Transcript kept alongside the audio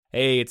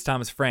Hey, it's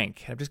Thomas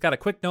Frank. I've just got a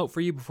quick note for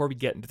you before we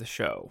get into the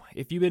show.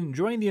 If you've been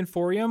enjoying the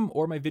Inforium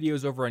or my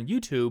videos over on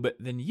YouTube,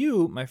 then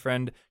you, my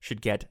friend,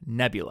 should get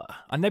Nebula.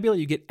 On Nebula,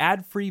 you get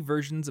ad-free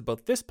versions of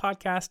both this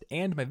podcast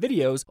and my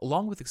videos,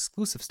 along with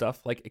exclusive stuff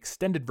like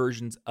extended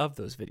versions of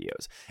those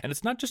videos. And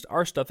it's not just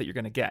our stuff that you're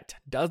going to get.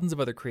 Dozens of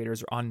other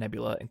creators are on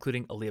Nebula,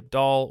 including Ali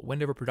Abdaal,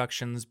 Wendover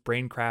Productions,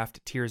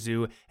 Braincraft,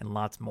 Tierzoo, and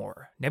lots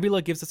more.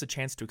 Nebula gives us a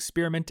chance to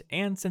experiment,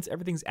 and since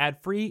everything's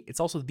ad-free, it's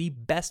also the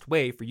best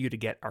way for you to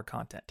get our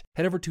content.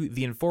 Head over to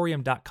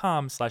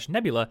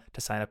theinforium.com/nebula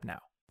to sign up now.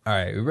 All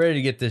right, we ready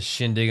to get this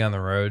shindig on the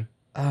road?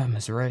 I'm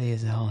as ready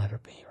as I'll ever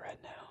be right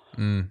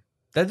now.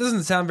 That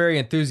doesn't sound very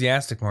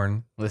enthusiastic,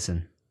 Martin.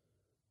 Listen,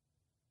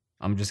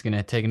 I'm just going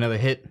to take another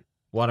hit.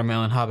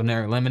 Watermelon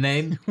habanero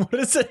lemonade. What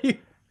is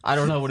it? I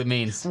don't know what it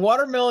means.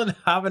 Watermelon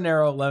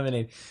habanero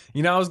lemonade.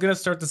 You know, I was going to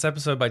start this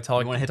episode by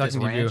talking You want to hit this to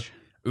ranch?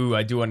 you. Ooh,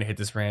 I do want to hit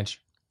this ranch.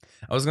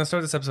 I was going to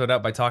start this episode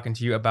out by talking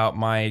to you about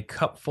my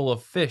cup full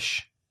of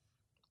fish.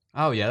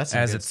 Oh, yeah, that's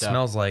some as good it stuff.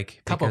 smells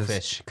like. Cup of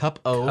fish. Cup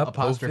O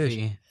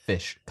apostrophe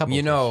fish. Cup of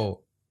You fish.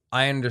 know,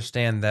 I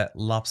understand that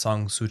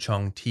Lapsang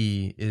Souchong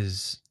tea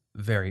is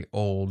very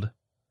old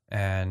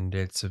and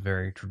it's a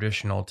very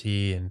traditional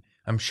tea. And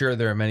I'm sure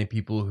there are many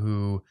people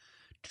who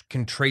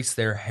can trace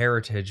their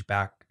heritage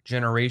back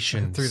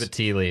generations through the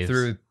tea leaves.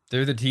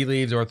 Through the tea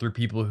leaves or through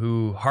people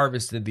who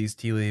harvested these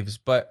tea leaves.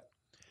 But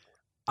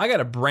I got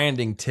a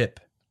branding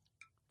tip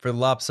for the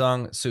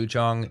Lapsang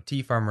Souchong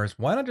tea farmers.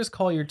 Why not just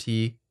call your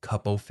tea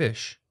Cup O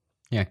Fish?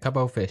 Yeah, cup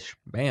O fish.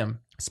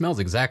 Bam. It smells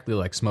exactly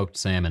like smoked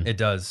salmon. It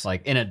does.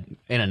 Like in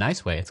a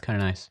nice way. It's kind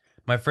of nice.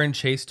 My friend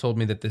Chase told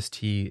me that this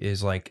tea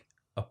is like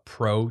a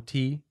pro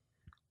tea.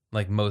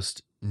 Like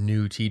most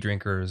new tea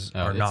drinkers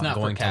are it's not not for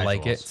going to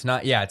like it.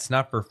 casuals. It's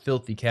not for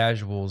filthy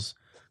casuals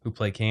who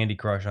play Candy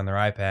Crush on their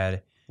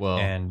iPad Well,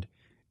 and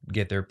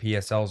get their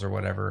PSLs or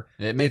whatever.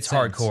 it makes It's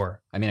sense. hardcore.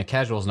 I mean, a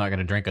casual's not going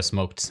to drink a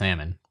smoked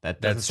salmon.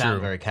 That doesn't That's sound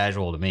true. very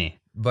casual to me.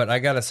 But I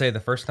gotta say, the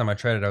first time I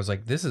tried it, I was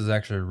like, this is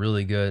actually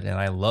really good. And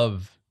I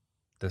love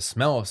the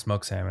smell of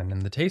smoked salmon.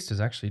 And the taste is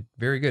actually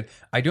very good.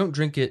 I don't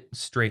drink it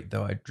straight,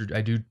 though.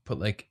 I do put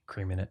like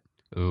cream in it.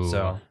 Ooh.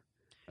 So,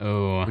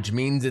 Ooh. which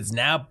means it's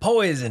now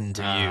poison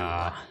to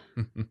Ah.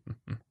 you.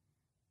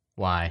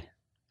 Why?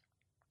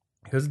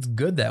 Because it's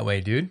good that way,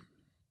 dude.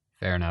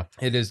 Fair enough.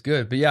 It is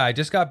good. But yeah, I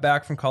just got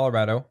back from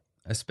Colorado.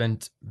 I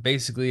spent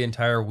basically the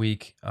entire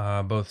week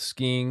both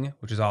skiing,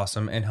 which is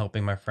awesome, and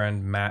helping my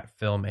friend Matt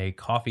film a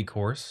coffee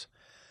course.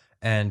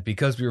 And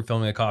because we were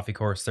filming a coffee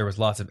course, there was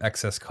lots of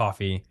excess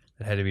coffee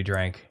that had to be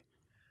drank,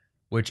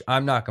 which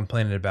I'm not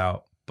complaining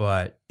about,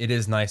 but it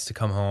is nice to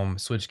come home,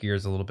 switch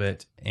gears a little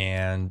bit,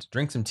 and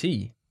drink some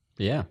tea.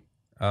 Yeah.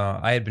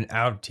 I had been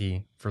out of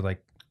tea for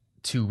like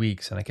 2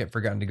 weeks, and I kept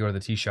forgetting to go to the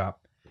tea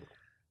shop.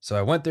 So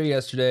I went there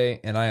yesterday,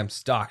 and I am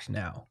stocked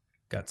now.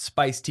 Got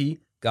spiced tea,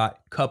 got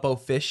Cup O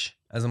Fish,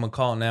 as I'm going to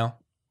call it now.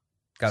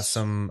 Got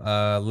some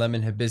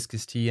lemon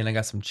hibiscus tea, and I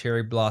got some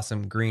cherry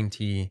blossom green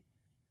tea.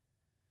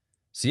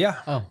 So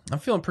yeah, I'm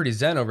feeling pretty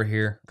zen over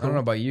here. I don't know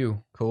about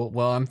you. Cool.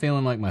 Well, I'm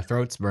feeling like my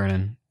throat's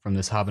burning from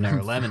this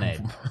habanero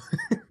lemonade.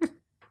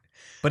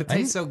 But it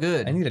tastes so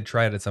good. I need to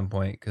try it at some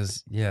point,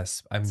 because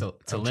yes, I'm It's a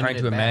trying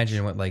limited to imagine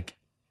batch. what like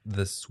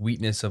the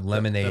sweetness of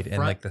lemonade and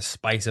front- like the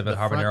spice of a the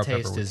front habanero taste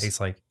pepper would is- taste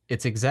like.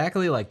 It's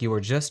exactly like you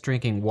were just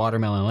drinking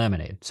watermelon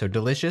lemonade. So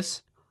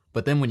delicious.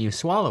 But then when you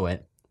swallow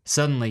it,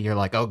 suddenly you're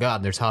like, oh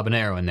God, there's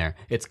habanero in there.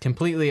 It's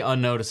completely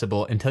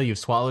unnoticeable until you've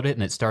swallowed it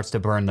and it starts to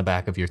burn the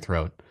back of your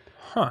throat.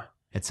 Huh.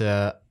 It's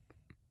I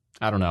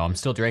don't know. I'm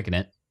still drinking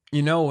it.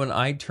 You know, when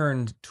I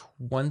turned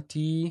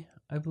 20,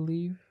 I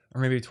believe,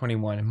 or maybe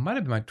 21, it might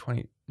have been my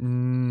 20.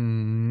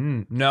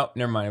 No,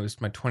 never mind. It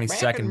was my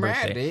 22nd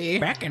birthday.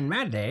 Back in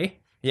my day.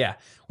 Yeah.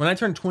 When I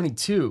turned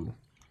 22,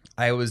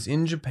 I was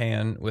in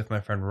Japan with my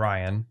friend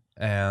Ryan,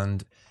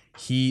 and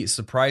he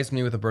surprised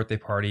me with a birthday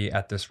party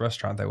at this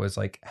restaurant that was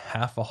like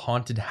half a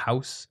haunted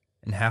house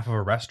and half of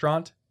a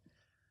restaurant.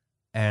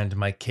 And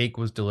my cake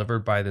was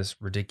delivered by this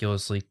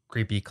ridiculously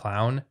creepy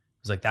clown. It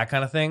was like that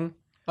kind of thing.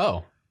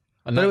 Oh,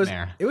 a But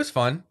nightmare. it was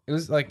fun. It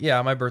was like,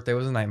 yeah, my birthday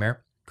was a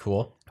nightmare.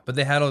 Cool. But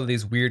they had all of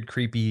these weird,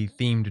 creepy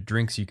themed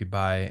drinks you could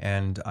buy.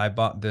 And I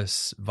bought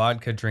this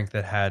vodka drink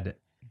that had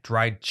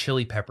dried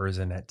chili peppers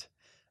in it.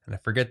 And I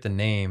forget the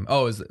name.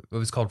 Oh, it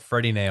was called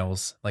Freddy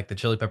Nails. Like the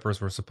chili peppers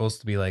were supposed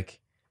to be like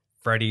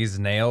Freddy's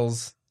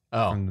nails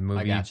Oh, from the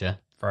movie I gotcha.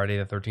 Friday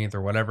the 13th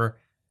or whatever.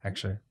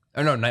 Actually.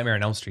 Oh, no, Nightmare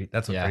on Elm Street.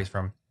 That's what Yeah. Freddy's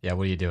from. Yeah,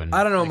 what are you doing?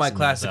 I don't know my Mixing those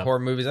classic up. horror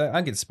movies.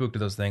 I get spooked at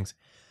those things.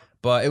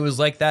 But it was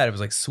like that. It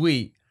was like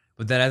sweet.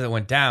 But then as it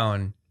went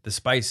down, the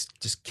spice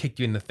just kicked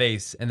you in the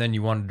face. And then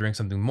you wanted to drink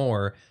something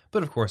more.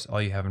 But of course,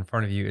 all you have in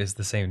front of you is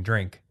the same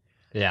drink.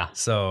 Yeah.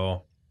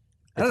 So,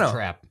 I It's don't a know.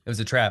 trap. It was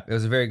a trap. It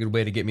was a very good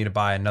way to get me to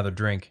buy another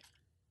drink.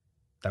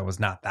 That was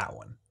not that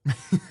one.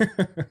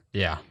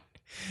 Yeah.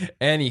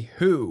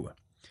 Anywho,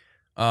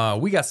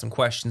 we got some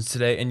questions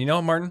today. And you know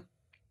what, Martin?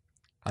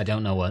 I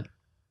don't know what.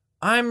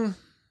 I'm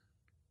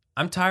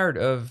tired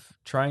of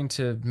trying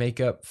to make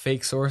up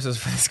fake sources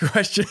for these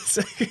questions.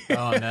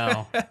 Oh,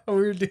 no.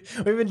 We've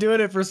been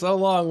doing it for so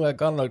long,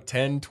 like, I don't know,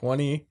 10,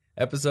 20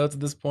 episodes at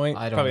this point.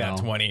 I don't Probably know. not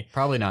 20.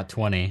 Probably not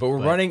 20. But we're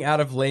running out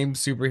of lame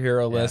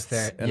superhero lists.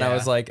 fair. And Yeah. I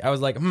was like,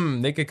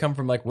 they could come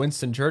from like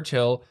Winston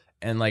Churchill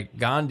and like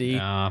Gandhi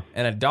No.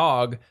 and a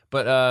dog.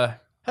 But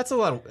That's a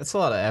lot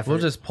of effort. we'll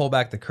just pull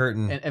back the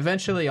curtain. And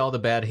eventually, all the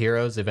bad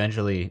heroes,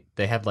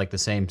 they have like the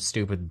same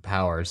stupid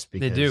powers.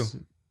 Because do.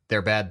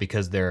 They're bad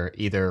because they're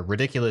either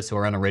ridiculous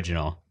or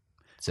unoriginal.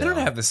 So, They don't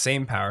have the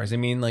same powers. I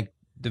mean, like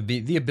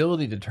the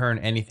ability to turn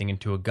anything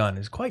into a gun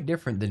is quite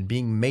different than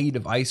being made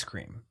of ice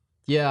cream.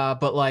 Yeah,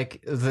 but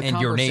like the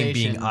And your name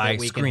being conversation I that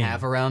we Scream. can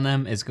have around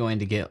them is going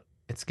to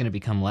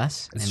become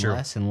less It's and true.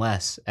 less and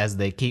less as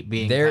they keep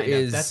being.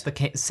 That's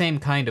the same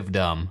kind of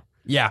dumb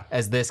Yeah.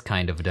 as this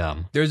kind of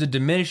dumb. There's a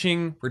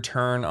diminishing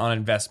return on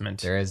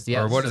investment. There is,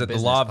 yeah. Or this what is is a it? The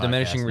business law of podcast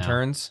diminishing now.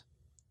 returns?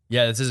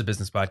 Yeah, this is a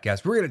business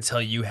podcast. We're going to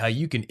tell you how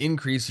you can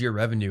increase your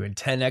revenue and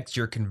 10x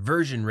your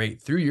conversion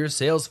rate through your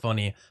sales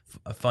funnel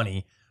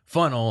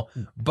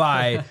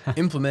by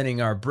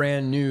implementing our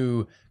brand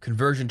new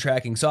conversion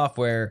tracking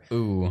software.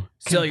 Ooh,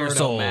 Sell your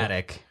soul.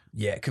 Convertomatic.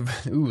 Yeah.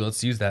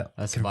 Let's use that.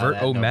 Let's buy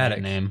that domain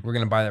Convert-O-matic. name. We're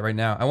going to buy that right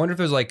now. I wonder if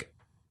there's like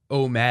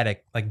O-matic,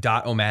 like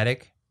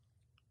 .o-matic.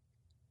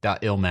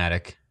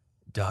 .illmatic.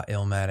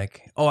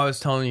 .illmatic. Oh, I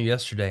was telling you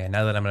yesterday, and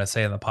now that I'm going to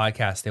say it on the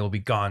podcast, they will be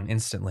gone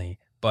instantly.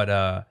 But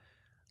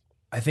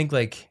I think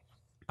like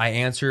I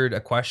answered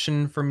a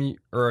question from you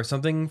or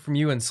something from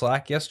you in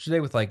Slack yesterday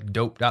with like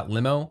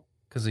dope.limo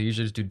because I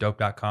usually just do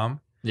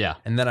dope.com. Yeah.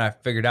 And then I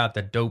figured out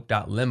that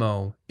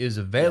dope.limo is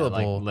available.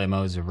 Yeah, like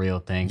limo's a real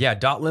thing. Yeah,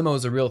 .limo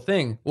is a real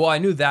thing. Well, I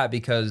knew that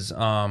because the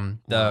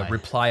Why?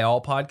 Reply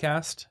All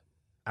podcast,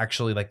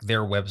 actually like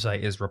their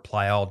website is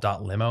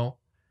replyall.limo.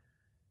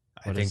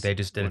 I think they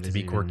just did it to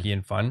be quirky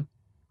and fun.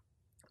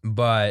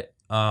 But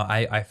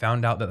I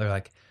found out that they're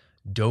like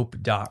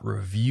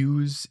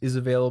dope.reviews is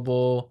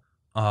available.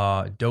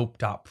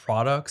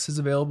 Dope.products is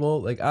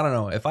available. Like, I don't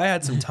know. If I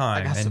had some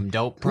time, I got and some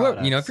dope whoever-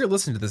 products. if you're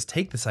listening to this,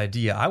 take this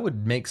idea. I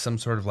would make some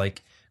sort of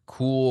like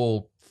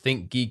cool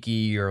think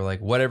geeky or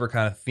like whatever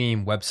kind of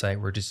theme website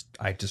where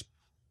I just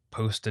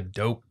post a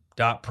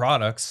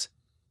dope.products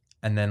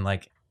and then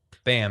like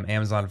bam,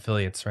 Amazon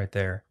affiliates right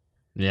there.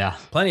 Yeah.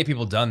 Plenty of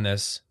people done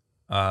this.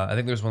 I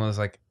think there's one that was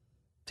like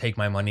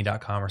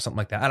takemymoney.com or something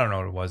like that. I don't know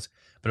what it was,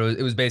 but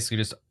it was basically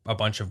just a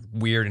bunch of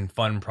weird and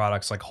fun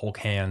products like Hulk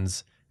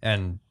hands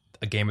and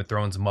a Game of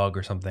Thrones mug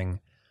or something.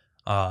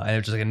 And it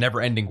was just like a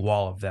never ending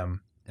wall of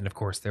them. And of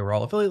course, they were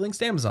all affiliate links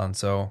to Amazon.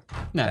 So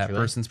that Naturally.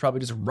 person's probably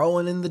just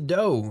rolling in the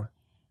dough.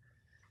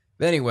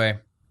 But anyway,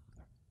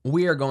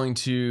 we are going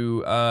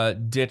to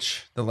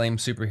ditch the lame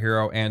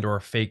superhero and or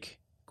fake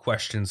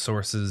question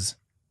sources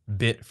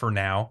bit for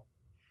now.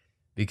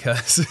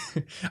 Because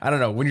I don't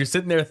know, when you're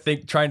sitting there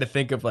trying to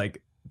think of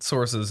like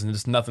sources and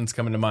just nothing's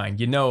coming to mind,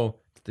 you know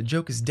the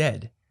joke is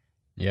dead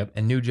Yep.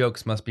 and new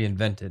jokes must be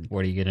invented.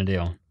 What are you gonna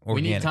do? We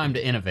Organic. need time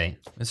to innovate.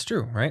 It's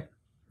true, right?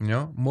 You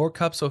know, more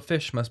cups of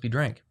fish must be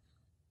drank.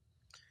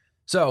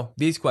 So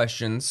these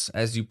questions,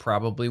 as you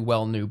probably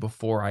well knew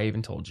before I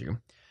even told you,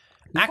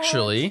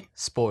 actually,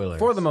 Spoilers.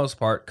 for the most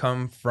part,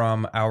 come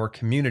from our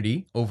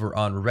community over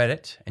on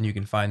Reddit, and you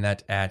can find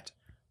that at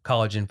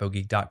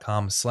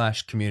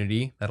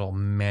collegeinfogeek.com/community. That'll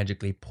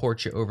magically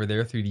port you over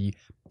there through the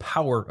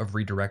power of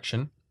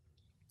redirection.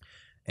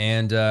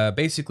 And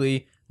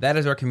basically, that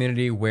is our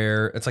community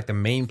where it's like the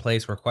main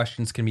place where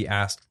questions can be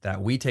asked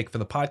that we take for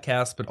the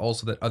podcast, but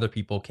also that other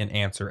people can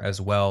answer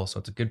as well. So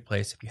it's a good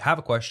place if you have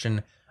a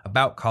question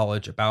about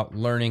college, about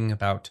learning,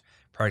 about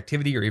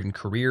productivity, or even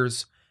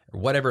careers, or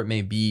whatever it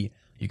may be.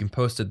 You can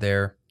post it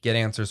there, get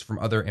answers from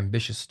other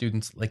ambitious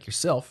students like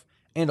yourself,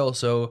 and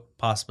also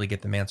possibly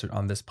get them answered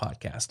on this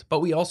podcast. But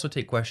we also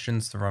take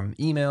questions from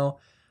email.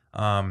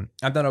 I'm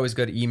not always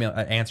good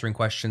at answering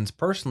questions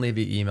personally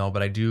via email,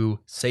 but I do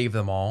save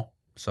them all.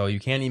 So you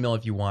can email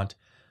if you want,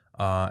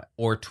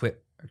 or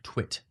twit.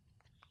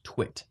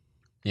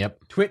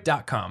 Yep.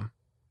 Twit.com.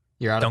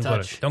 You're out of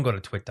touch. Don't go to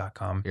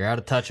twit.com. You're out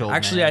of touch, old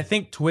Actually, man. I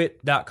think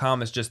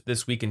twit.com is just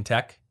This Week in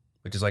Tech,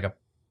 which is like a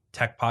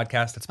tech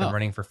podcast that's been Oh,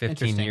 running for 15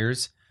 interesting.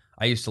 years.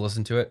 I used to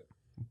listen to it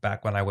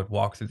back when I would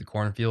walk through the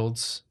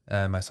cornfields,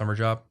 my summer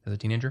job as a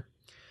teenager.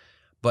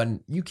 But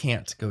you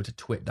can't go to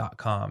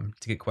twit.com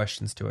to get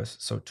questions to us.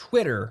 So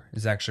Twitter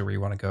is actually where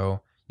you want to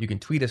go. You can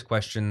tweet us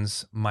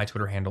questions. My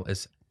Twitter handle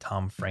is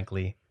Tom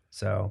Frankly.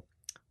 So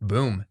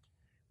boom.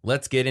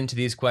 Let's get into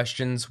these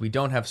questions. We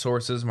don't have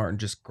sources. Martin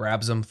just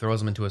grabs them, throws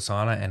them into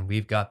Asana, and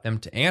we've got them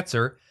to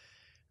answer.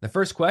 The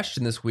first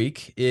question this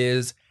week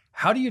is,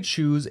 how do you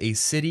choose a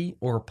city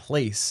or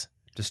place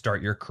to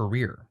start your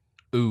career?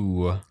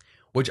 Ooh.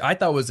 Which I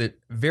thought was a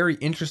very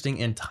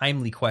interesting and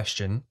timely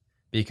question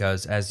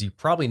because, as you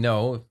probably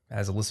know,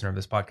 as a listener of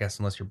this podcast,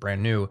 unless you're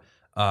brand new,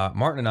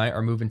 Martin and I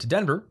are moving to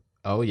Denver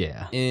Oh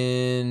yeah.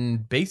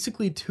 in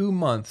basically 2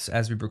 months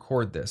as we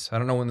record this. I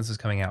don't know when this is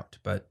coming out,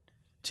 but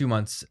 2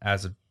 months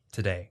as of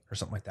today or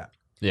something like that,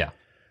 Yeah.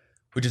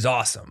 which is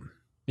awesome.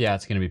 Yeah,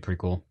 it's gonna be pretty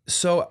cool.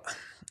 So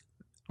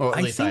Well, at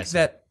I least think see.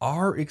 that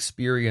our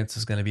experience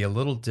is going to be a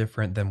little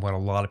different than what a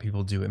lot of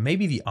people do. It may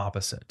be the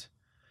opposite,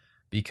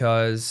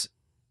 because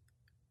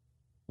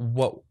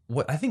what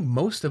I think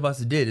most of us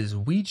did is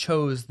we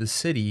chose the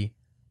city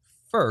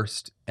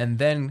first, and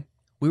then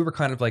we were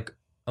kind of like,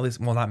 at least,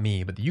 well, not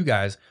me, but you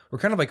guys were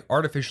kind of like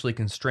artificially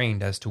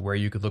constrained as to where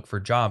you could look for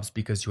jobs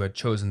because you had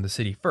chosen the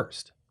city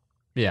first.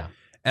 Yeah.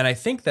 And I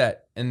think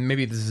that, and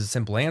maybe this is a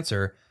simple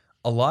answer,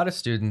 a lot of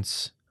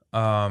students,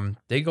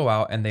 they go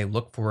out and they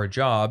look for a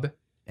job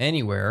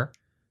anywhere,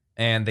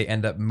 and they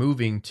end up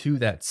moving to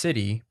that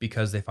city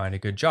because they find a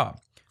good job.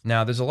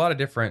 Now, there's a lot of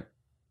different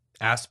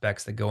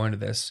aspects that go into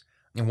this.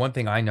 And one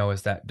thing I know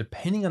is that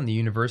depending on the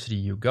university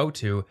you go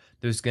to,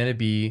 there's going to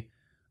be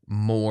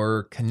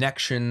more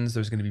connections.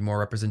 There's going to be more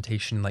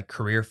representation, like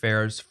career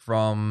fairs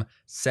from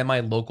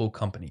semi-local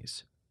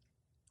companies.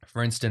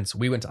 For instance,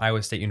 we went to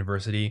Iowa State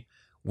University.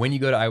 When you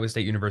go to Iowa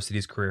State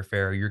University's career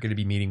fair, you're going to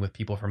be meeting with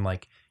people from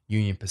like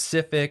Union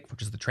Pacific,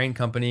 which is the train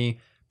company,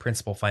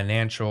 Principal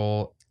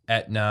Financial,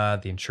 Aetna,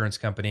 the insurance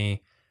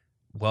company,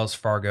 Wells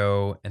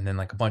Fargo, and then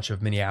like a bunch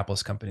of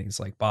Minneapolis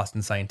companies like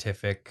Boston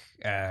Scientific,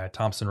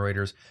 Thomson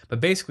Reuters. But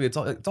basically, it's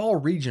all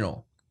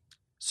regional.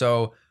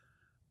 So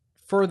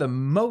for the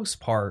most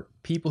part,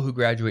 people who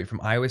graduate from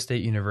Iowa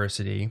State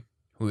University,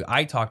 who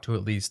I talk to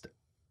at least,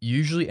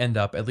 usually end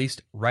up at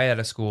least right out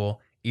of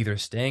school, either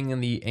staying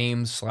in the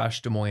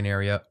Ames/Des Moines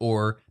area,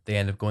 or they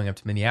end up going up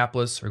to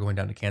Minneapolis or going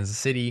down to Kansas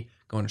City,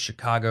 going to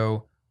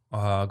Chicago,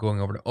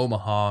 going over to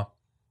Omaha,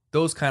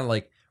 those kind of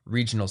like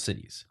regional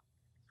cities.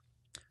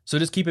 So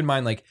just keep in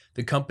mind, like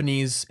the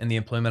companies and the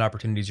employment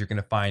opportunities you're going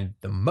to find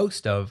the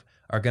most of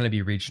are going to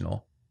be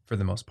regional for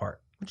the most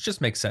part, which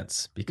just makes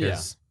sense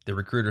because the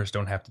recruiters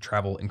don't have to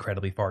travel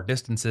incredibly far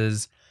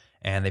distances,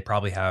 and they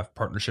probably have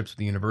partnerships with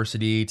the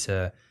university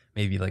to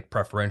maybe like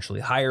preferentially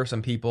hire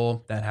some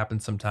people. That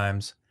happens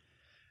sometimes.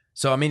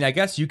 So, I mean, I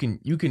guess you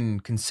can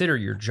consider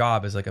your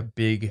job as like a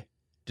big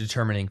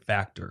determining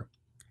factor.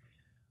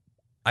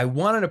 I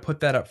wanted to put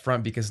that up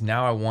front because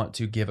now I want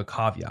to give a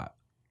caveat.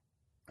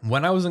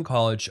 When I was in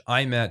college,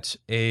 I met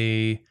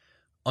a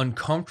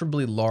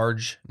uncomfortably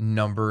large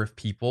number of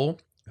people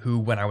who,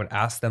 when I would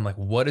ask them, like,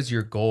 what is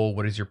your goal?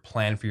 What is your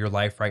plan for your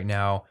life right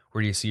now?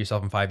 Where do you see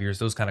yourself in 5 years?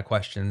 Those kind of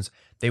questions.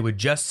 They would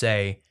just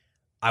say,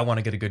 I want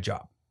to get a good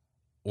job,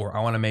 or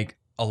I want to make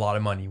a lot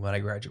of money when I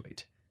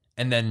graduate.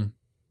 And then,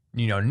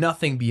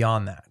 nothing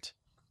beyond that.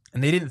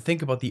 And they didn't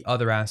think about the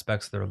other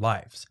aspects of their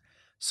lives.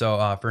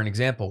 So for an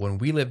example, when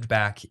we lived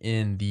back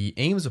in the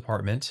Ames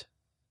apartment,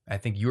 I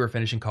think you were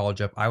finishing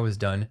college up, I was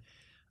done.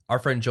 Our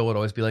friend Joel would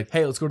always be like,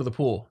 hey, let's go to the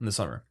pool in the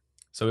summer.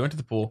 So we went to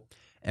the pool.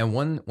 And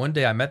one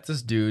day I met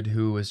this dude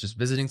who was just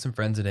visiting some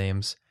friends at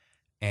Ames.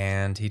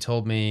 And he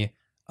told me,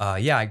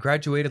 I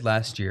graduated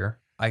last year.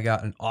 I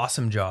got an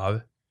awesome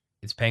job.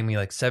 It's paying me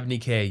like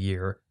 $70K a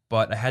year,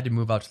 but I had to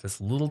move out to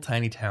this little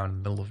tiny town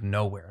in the middle of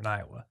nowhere in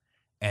Iowa.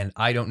 And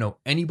I don't know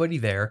anybody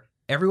there.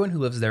 Everyone who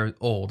lives there is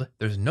old.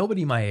 There's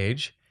nobody my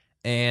age,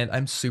 and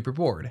I'm super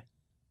bored.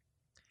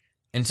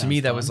 And to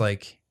me, that was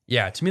like,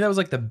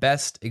 the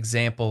best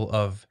example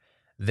of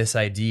this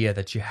idea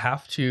that you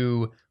have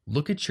to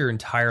look at your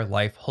entire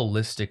life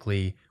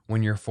holistically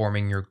when you're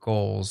forming your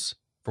goals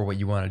for what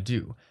you want to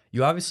do.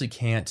 You obviously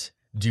can't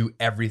do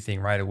everything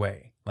right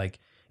away. Like,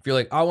 if you're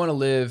like, I want to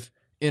live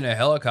in a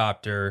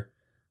helicopter,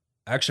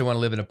 I actually want to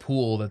live in a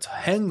pool that's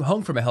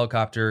hung from a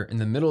helicopter in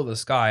the middle of the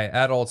sky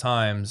at all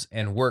times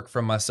and work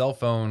from my cell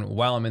phone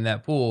while I'm in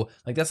that pool.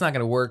 Like, that's not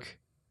going to work,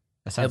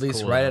 at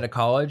least cool, right out of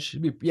college.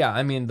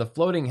 The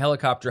floating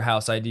helicopter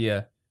house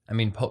idea,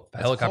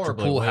 helicopter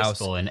pool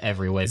house in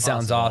every way possible,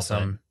 sounds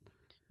awesome.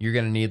 You're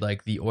going to need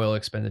like the oil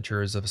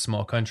expenditures of a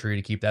small country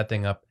to keep that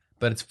thing up,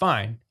 but it's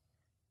fine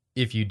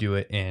if you do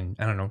it in,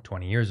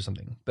 20 years or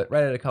something. But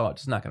right out of college,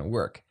 it's not going to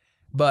work.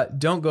 But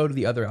don't go to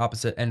the other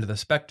opposite end of the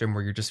spectrum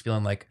where you're just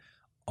feeling like,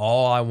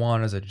 all I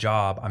want is a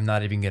job. I'm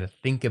not even going to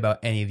think about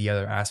any of the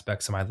other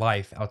aspects of my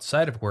life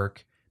outside of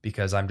work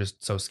because I'm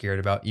just so scared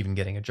about even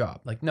getting a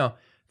job. Like, no,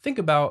 think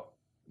about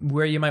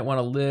where you might want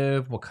to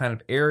live, what kind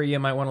of area you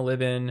might want to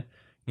live in.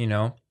 You're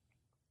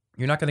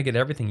not going to get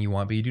everything you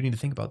want, but you do need to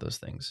think about those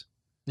things.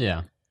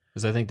 Yeah,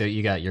 because I think that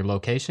you got your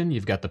location,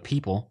 you've got the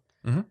people,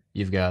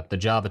 you've got the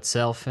job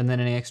itself, and then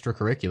any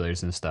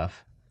extracurriculars and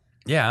stuff.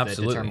 Yeah,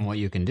 absolutely. That determine what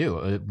you can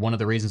do. One of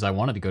the reasons I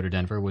wanted to go to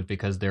Denver was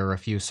because there are a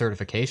few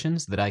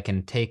certifications that I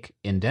can take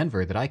in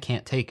Denver that I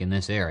can't take in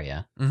this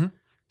area. Mm-hmm.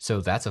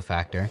 So that's a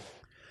factor.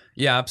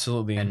 Yeah,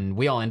 absolutely. And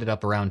we all ended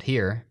up around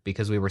here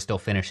because we were still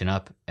finishing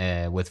up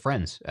with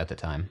friends at the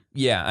time.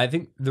 Yeah, I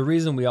think the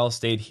reason we all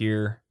stayed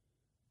here,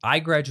 I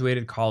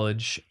graduated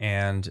college,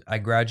 and I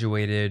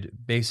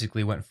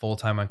basically went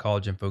full-time on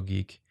College Info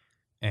Geek.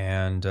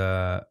 And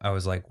I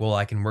was like, well,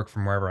 I can work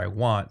from wherever I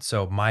want.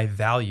 So my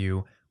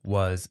value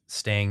was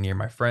staying near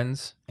my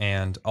friends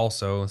and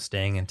also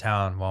staying in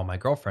town while my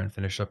girlfriend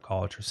finished up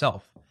college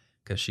herself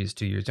because she's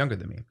 2 years younger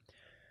than me.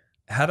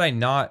 Had I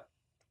not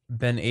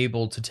been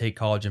able to take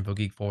College Info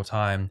Geek full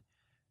time,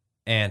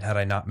 and had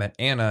I not met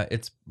Anna,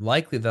 it's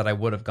likely that I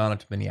would have gone up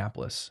to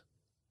Minneapolis.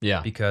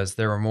 Yeah. Because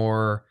there were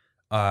more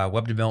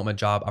web development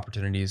job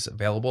opportunities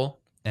available.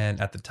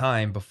 And at the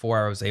time,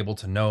 before I was able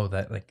to know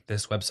that like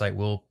this website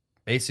will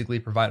basically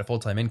provide a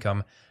full-time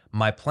income,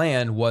 my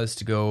plan was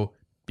to go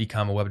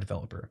become a web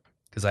developer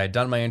because I had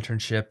done my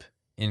internship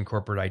in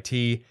corporate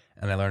IT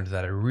and I learned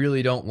that I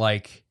really don't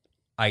like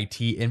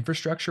IT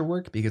infrastructure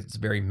work because it's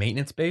very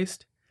maintenance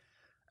based.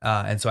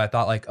 And so I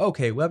thought like,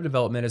 okay, web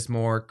development is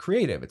more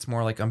creative. It's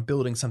more like I'm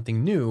building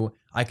something new.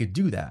 I could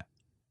do that.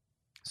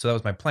 So that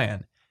was my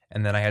plan.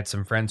 And then I had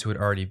some friends who had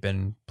already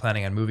been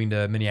planning on moving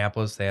to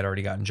Minneapolis. They had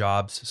already gotten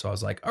jobs. So I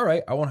was like, all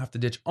right, I won't have to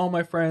ditch all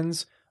my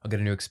friends. I'll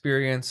get a new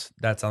experience.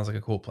 That sounds like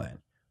a cool plan.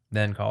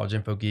 Then College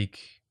Info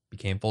Geek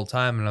became full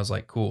time. And I was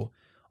like, cool.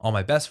 All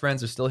my best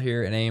friends are still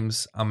here in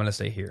Ames. I'm going to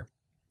stay here.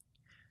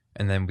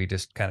 And then we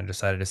just kind of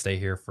decided to stay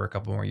here for a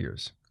couple more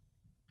years.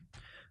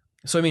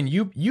 So, I mean,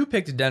 you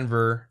picked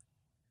Denver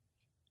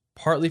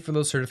partly for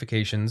those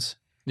certifications.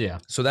 Yeah.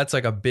 So that's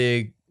like a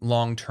big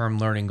long-term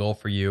learning goal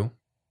for you.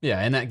 Yeah,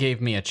 and that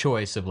gave me a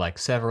choice of like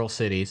several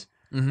cities.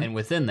 Mm-hmm. And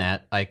within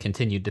that, I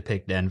continued to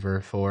pick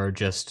Denver for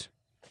just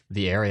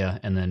the area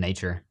and the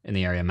nature in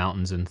the area,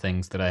 mountains and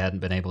things that I hadn't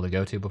been able to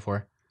go to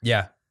before.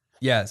 Yeah.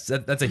 Yes,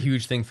 that's a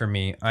huge thing for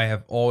me. I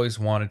have always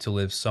wanted to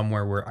live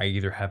somewhere where I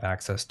either have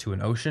access to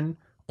an ocean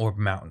or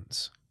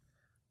mountains.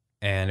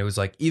 And it was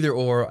like either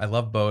or. I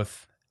love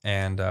both.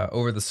 And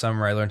over the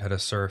summer, I learned how to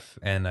surf,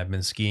 and I've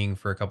been skiing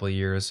for a couple of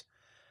years.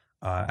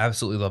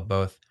 Absolutely love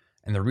both.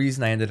 And the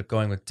reason I ended up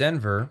going with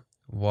Denver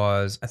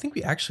was I think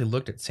we actually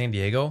looked at San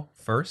Diego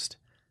first,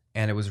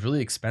 and it was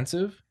really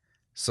expensive.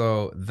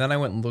 So then I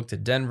went and looked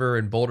at Denver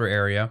and Boulder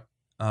area.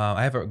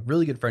 I have a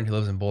really good friend who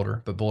lives in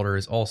Boulder, but Boulder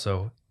is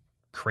also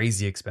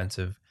crazy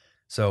expensive.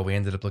 So we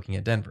ended up looking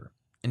at Denver.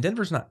 And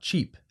Denver's not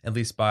cheap, at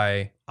least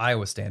by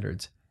Iowa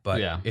standards,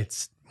 but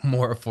it's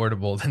more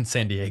affordable than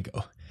San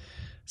Diego.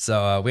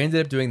 So we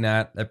ended up doing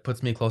that. That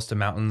puts me close to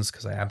mountains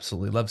because I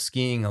absolutely love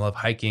skiing. I love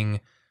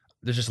hiking.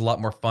 There's just a lot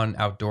more fun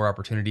outdoor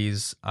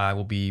opportunities. I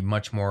will be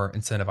much more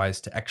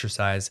incentivized to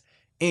exercise.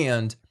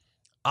 And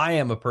I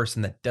am a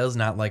person that does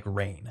not like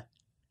rain.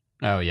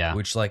 Oh, yeah.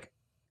 Which like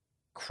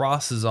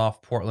crosses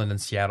off Portland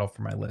and Seattle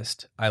for my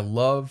list. I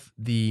love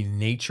the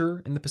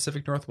nature in the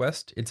Pacific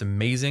Northwest. It's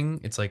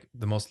amazing. It's like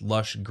the most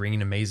lush,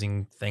 green,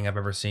 amazing thing I've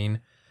ever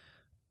seen.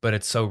 But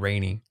it's so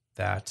rainy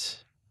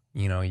that,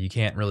 you know, you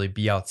can't really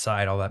be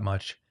outside all that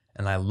much.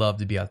 And I love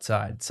to be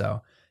outside.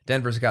 So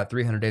Denver's got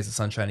 300 days of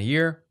sunshine a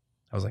year.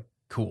 I was like,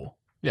 cool.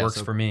 Yeah,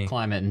 works for me.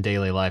 Climate and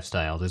daily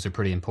lifestyle, those are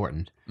pretty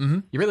important. Mm-hmm.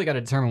 You really got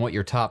to determine what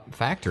your top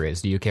factor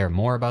is. Do you care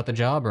more about the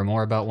job or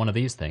more about one of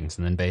these things,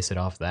 and then base it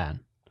off that?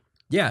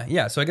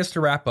 Yeah. So I guess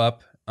to wrap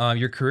up,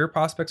 your career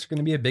prospects are going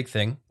to be a big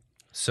thing.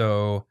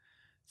 So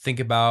think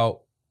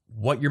about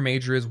what your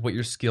major is, what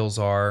your skills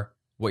are,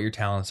 what your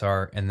talents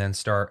are, and then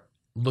start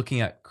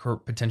looking at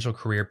potential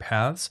career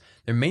paths.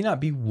 There may not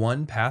be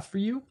one path for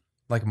you.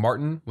 Like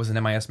Martin was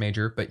an MIS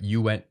major, but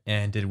you went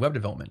and did web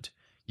development.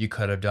 You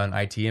could have done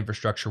IT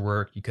infrastructure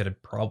work. You could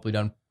have probably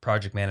done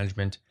project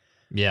management.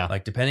 Yeah.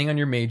 Like depending on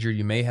your major,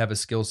 you may have a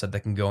skill set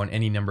that can go in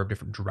any number of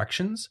different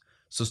directions.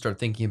 So start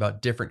thinking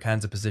about different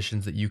kinds of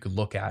positions that you could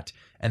look at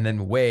and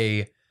then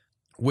weigh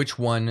which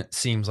one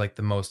seems like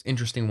the most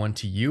interesting one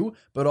to you,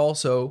 but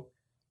also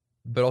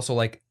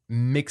like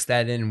mix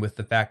that in with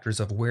the factors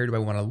of where do I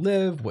want to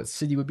live? What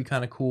city would be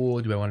kind of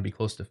cool? Do I want to be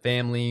close to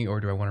family, or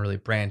do I want to really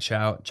branch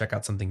out, check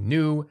out something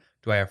new?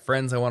 Do I have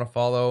friends I want to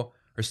follow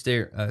or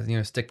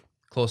stick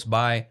close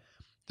by?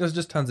 There's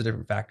just tons of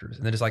different factors,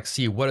 and then just like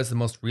see what is the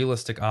most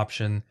realistic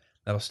option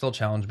that'll still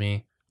challenge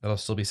me, that I'll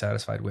still be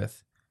satisfied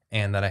with,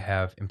 and that I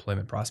have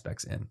employment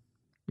prospects in.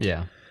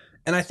 Yeah.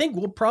 And I think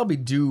we'll probably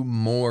do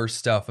more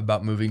stuff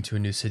about moving to a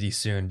new city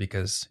soon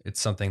because it's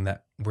something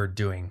that we're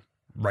doing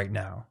right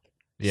now.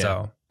 Yeah.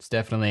 So it's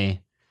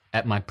definitely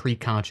at my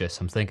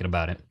pre-conscious. I'm thinking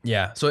about it.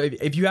 yeah. So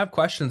if you have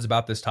questions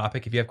about this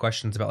topic, if you have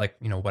questions about like,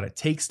 what it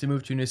takes to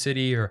move to a new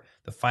city or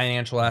the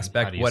financial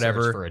aspect, How do you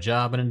whatever, search for a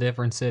job in a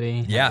different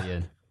city?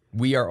 Yeah.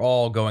 We are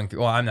all going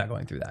through, well, I'm not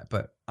going through that,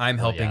 but I'm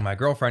helping my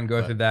girlfriend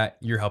go through that.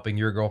 You're helping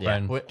your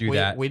girlfriend do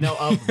that. We know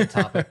of the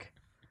topic.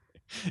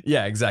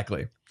 Yeah,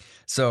 exactly.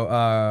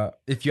 So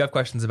if you have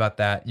questions about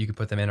that, you can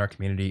put them in our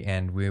community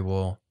and we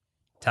will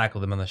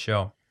tackle them on the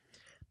show.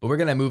 But we're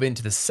going to move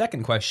into the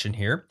second question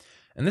here.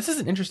 And this is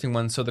an interesting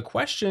one. So the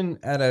question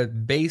at a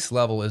base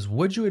level is,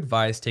 would you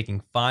advise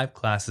taking 5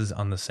 classes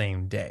on the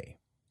same day?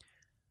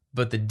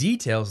 But the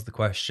details of the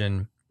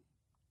question,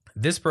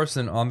 this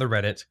person on the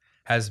Reddit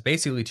has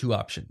basically 2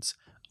 options.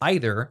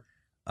 Either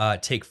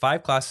take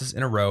 5 classes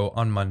in a row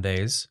on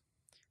Mondays,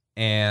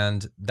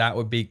 and that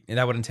would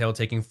entail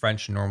taking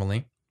French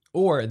normally,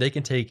 or they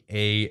can take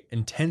a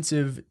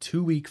intensive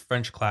 2-week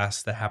French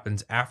class that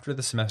happens after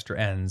the semester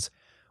ends,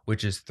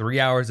 which is 3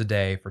 hours a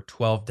day for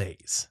 12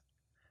 days.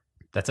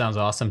 That sounds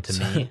awesome to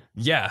me.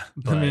 Yeah.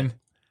 But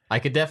I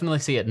could definitely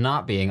see it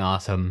not being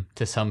awesome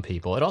to some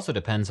people. It also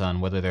depends on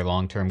whether their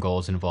long-term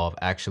goals involve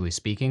actually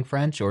speaking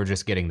French or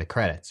just getting the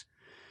credits.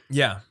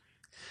 Yeah.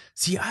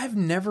 See, I've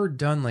never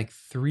done like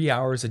 3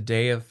 hours a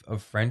day of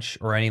French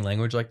or any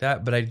language like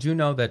that, but I do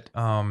know that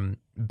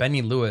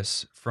Benny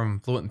Lewis from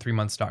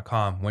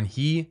fluent3months.com, when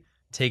he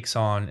takes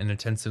on an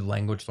intensive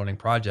language learning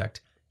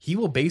project, he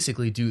will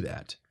basically do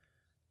that,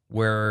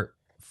 where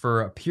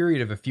for a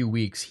period of a few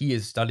weeks, he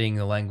is studying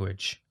the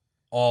language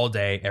all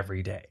day,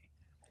 every day,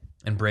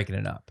 and breaking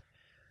it up.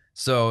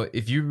 So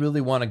if you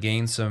really want to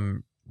gain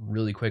some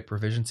really quick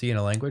proficiency in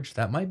a language,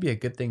 that might be a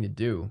good thing to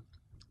do.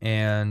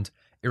 And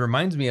it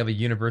reminds me of a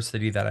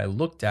university that I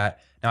looked at.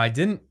 Now, I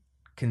didn't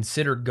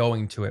consider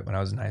going to it when I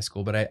was in high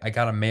school, but I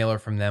got a mailer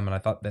from them, and I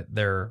thought that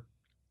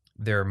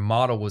their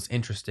model was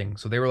interesting.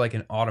 So they were like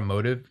an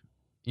automotive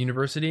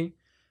university.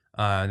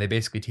 They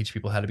basically teach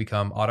people how to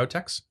become auto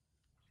techs.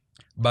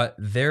 But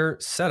their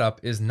setup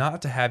is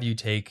not to have you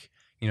take,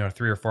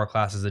 3 or 4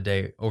 classes a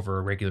day over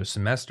a regular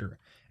semester.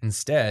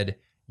 Instead,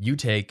 you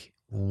take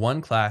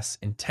one class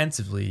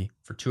intensively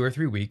for 2 or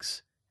 3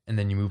 weeks, and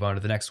then you move on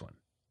to the next one.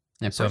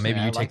 Yeah, so maybe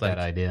you take that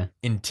idea.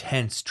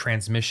 Intense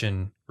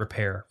transmission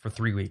repair for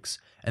 3 weeks,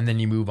 and then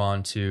you move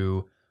on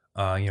to,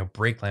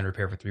 brake line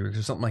repair for 3 weeks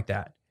or something like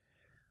that.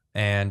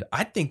 And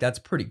I think that's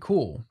pretty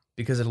cool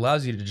because it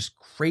allows you to just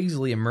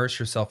crazily immerse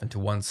yourself into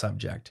one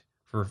subject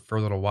for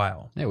a little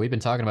while. Yeah, we've been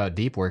talking about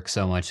deep work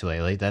so much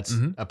lately. That's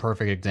a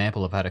perfect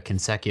example of how to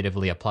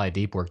consecutively apply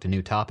deep work to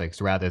new topics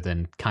rather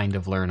than kind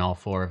of learn all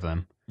 4 of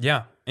them.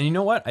 Yeah. And you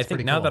know what? I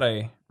think now cool. that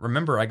I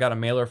remember, I got a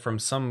mailer from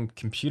some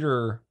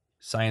computer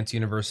science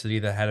university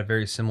that had a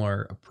very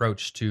similar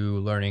approach to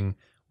learning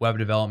web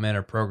development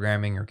or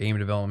programming or game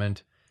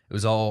development. It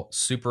was all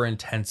super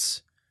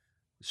intense,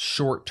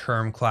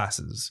 short-term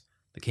classes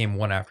that came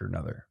one after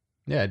another.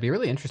 Yeah, I'd be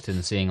really interested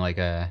in seeing like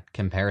a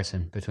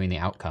comparison between the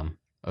outcome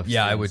of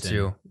I would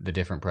students too. and the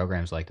different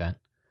programs like that.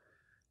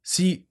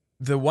 See,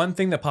 the one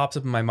thing that pops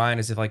up in my mind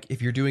is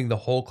if you're doing the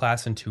whole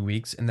class in 2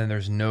 weeks and then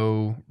there's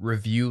no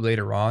review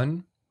later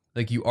on,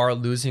 like you are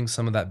losing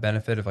some of that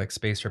benefit of like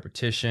spaced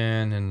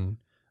repetition and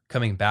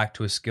coming back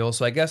to a skill.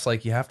 So I guess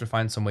like you have to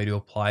find some way to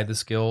apply the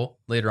skill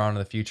later on in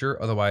the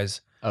future. Otherwise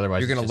you're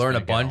going to learn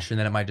a bunch and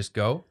then it might just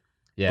go.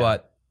 Yeah.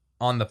 But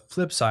on the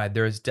flip side,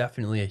 there is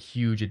definitely a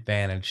huge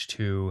advantage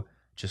to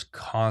just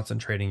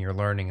concentrating your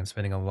learning and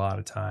spending a lot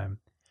of time.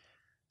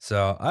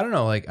 So I don't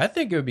know, like I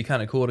think it would be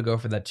kind of cool to go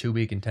for that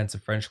 2-week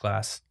intensive French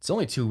class. It's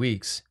only 2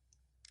 weeks.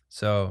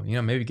 So,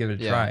 maybe give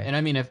it a try. And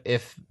I mean,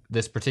 if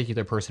this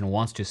particular person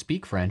wants to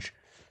speak French,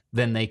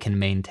 then they can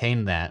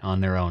maintain that on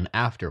their own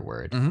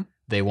afterward. Mm-hmm.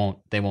 They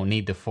won't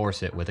need to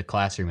force it with a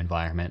classroom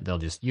environment. They'll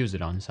just use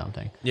it on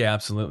something. Yeah,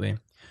 absolutely.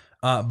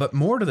 But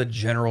more to the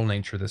general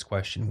nature of this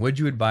question, would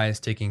you advise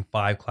taking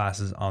 5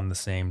 classes on the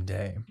same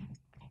day?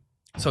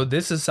 So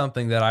this is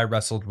something that I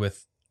wrestled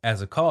with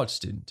as a college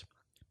student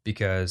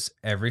because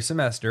every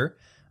semester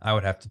I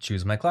would have to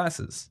choose my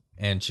classes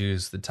and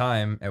choose the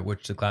time at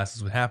which the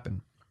classes would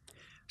happen.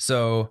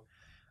 So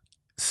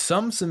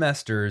some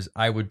semesters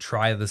I would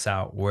try this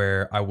out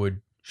where I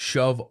would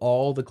shove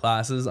all the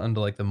classes onto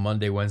like the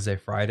Monday, Wednesday,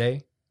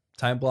 Friday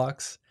time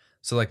blocks.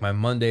 So like my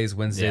Mondays,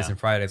 Wednesdays, and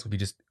Fridays would be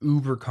just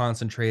uber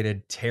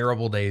concentrated,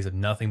 terrible days of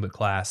nothing but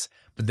class.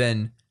 But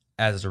then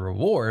as a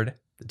reward,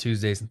 the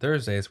Tuesdays and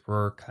Thursdays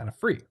were kind of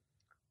free.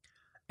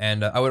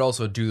 And I would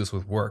also do this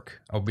with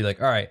work. I would be like,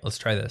 all right, let's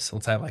try this.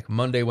 Let's have like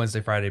Monday,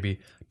 Wednesday, Friday be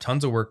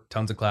tons of work,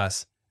 tons of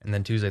class. And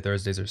then Tuesday,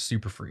 Thursdays are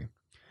super free.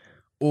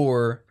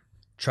 Or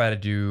try to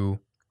do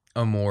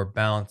a more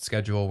balanced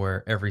schedule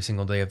where every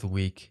single day of the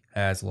week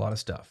has a lot of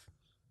stuff.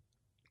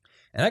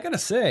 And I gotta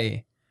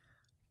say,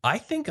 I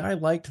think I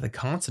liked the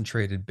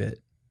concentrated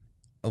bit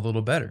a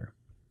little better.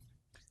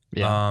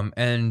 Yeah.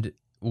 And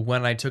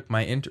when I took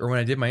when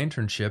I did my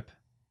internship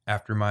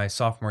after my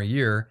sophomore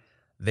year,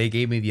 they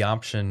gave me the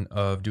option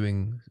of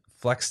doing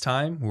flex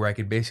time where I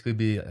could basically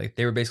be like,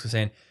 they were basically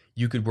saying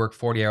you could work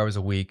 40 hours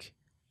a week,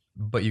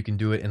 but you can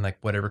do it in like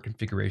whatever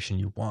configuration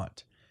you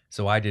want.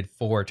 So I did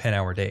 4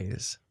 10-hour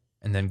days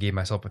and then gave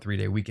myself a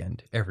 3-day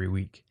weekend every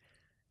week.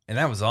 And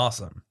that was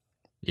awesome.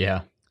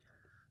 Yeah.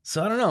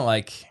 So I don't know,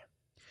 like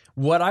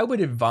what I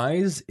would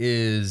advise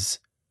is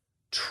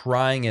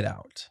trying it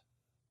out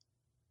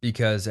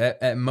because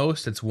at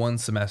most it's 1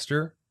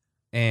 semester.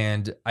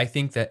 And I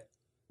think that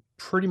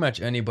pretty much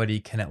anybody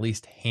can at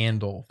least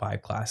handle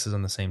 5 classes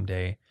on the same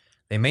day.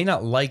 They may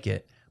not like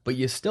it, but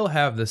you still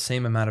have the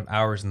same amount of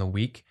hours in the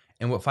week.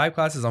 And what 5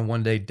 classes on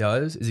one day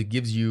does is it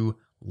gives you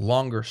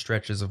longer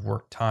stretches of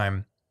work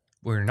time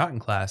where you're not in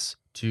class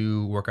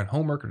to work on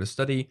homework or to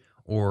study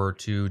or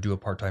to do a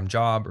part-time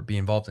job or be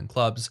involved in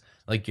clubs.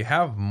 Like you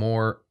have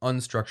more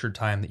unstructured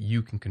time that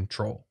you can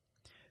control.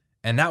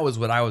 And that was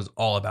what I was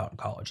all about in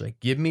college. Like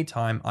give me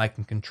time I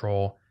can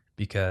control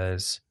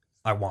because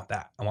I want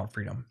that. I want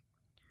freedom.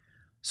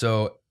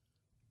 So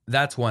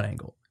that's one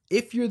angle.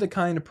 If you're the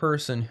kind of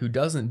person who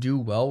doesn't do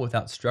well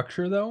without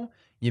structure though,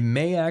 you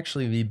may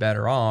actually be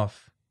better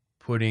off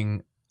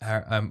putting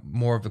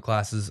more of the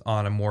classes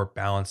on a more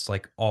balanced,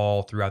 like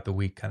all throughout the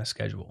week kind of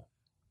schedule.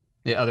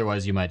 Yeah,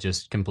 otherwise, you might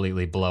just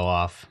completely blow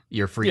off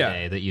your free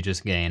day that you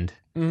just gained.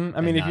 I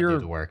mean, if you're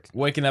the work.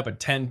 waking up at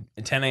 10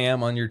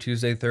 a.m. on your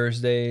Tuesday,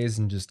 Thursdays,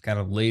 and just kind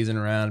of lazing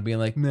around, being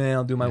like, man,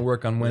 I'll do my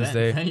work on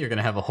Wednesday. Then you're going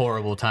to have a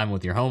horrible time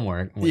with your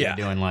homework when you're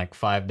doing like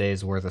 5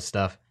 days worth of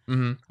stuff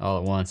all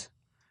at once.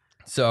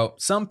 So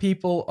some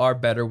people are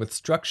better with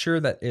structure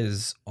that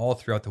is all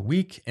throughout the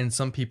week, and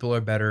some people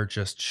are better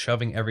just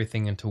shoving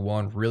everything into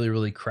one really,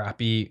 really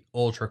crappy,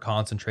 ultra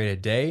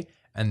concentrated day,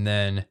 and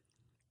then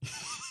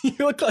you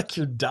look like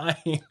you're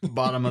dying.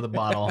 Bottom of the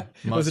bottle.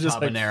 Was it just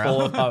habanero. like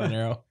full of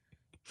habanero?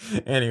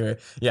 Anyway,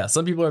 yeah,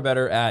 some people are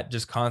better at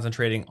just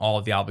concentrating all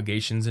of the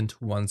obligations into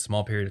one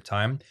small period of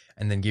time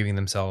and then giving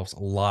themselves a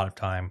lot of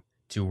time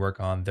to work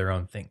on their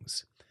own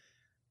things.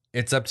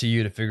 It's up to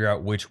you to figure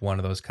out which one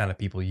of those kind of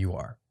people you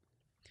are.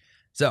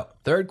 So,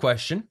 third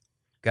question,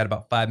 got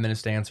about 5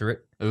 minutes to answer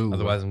it. Ooh.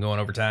 Otherwise, I'm going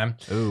over time.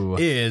 Ooh.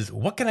 Is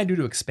what can I do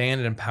to expand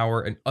and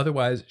empower an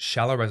otherwise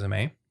shallow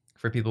resume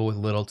for people with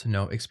little to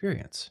no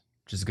experience?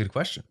 Which is a good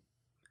question.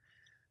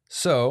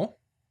 So,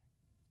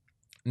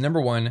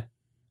 number one,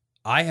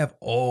 I have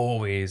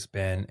always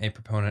been a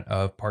proponent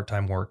of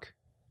part-time work,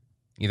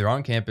 either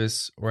on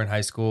campus or in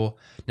high school.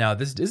 Now,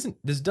 this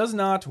does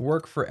not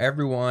work for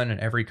everyone in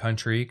every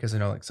country, because I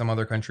know like some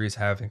other countries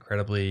have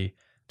incredibly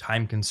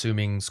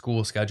time-consuming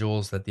school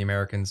schedules that the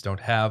Americans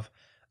don't have.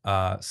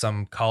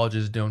 Some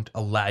colleges don't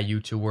allow you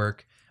to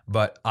work,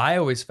 but I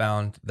always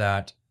found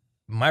that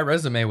my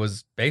resume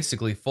was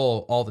basically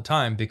full all the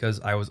time because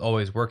I was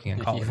always working in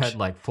college. You've had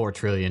like 4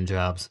 trillion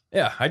jobs.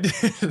 Yeah, I did.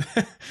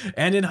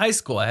 And in high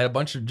school, I had a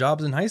bunch of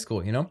jobs in high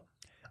school, you know?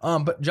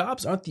 But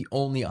jobs aren't the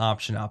only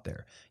option out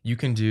there. You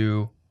can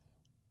do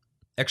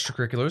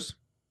extracurriculars.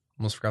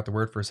 Almost forgot the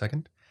word for a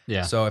second.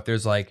 Yeah. So if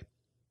there's like,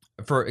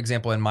 for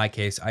example, in my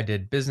case, I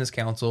did business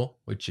council,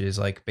 which is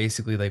like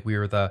basically like we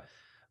were the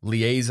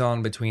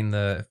liaison between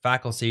the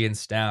faculty and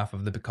staff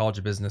of the College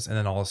of Business and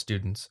then all the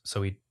students.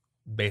 So we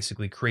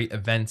basically create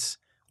events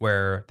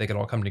where they could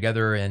all come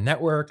together and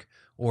network,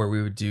 or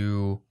we would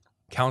do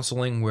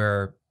counseling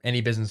where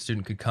any business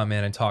student could come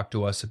in and talk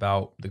to us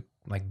about the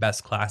like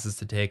best classes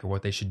to take or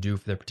what they should do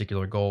for their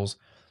particular goals.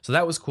 So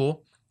that was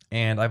cool.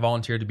 And I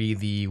volunteered to be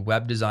the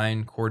web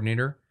design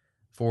coordinator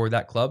for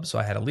that club. So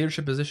I had a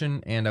leadership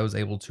position and I was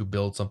able to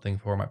build something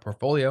for my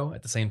portfolio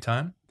at the same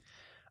time.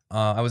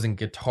 I was in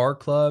guitar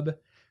club.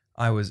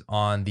 I was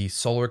on the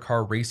solar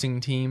car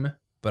racing team,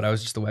 but I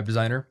was just the web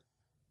designer.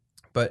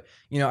 But,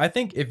 you know, I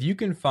think if you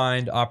can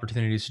find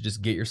opportunities to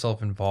just get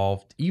yourself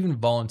involved, even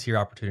volunteer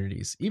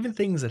opportunities, even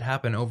things that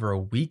happen over a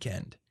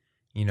weekend,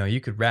 you know,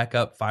 you could rack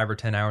up 5 or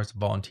 10 hours of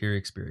volunteer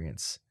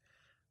experience.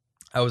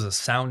 I was a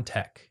sound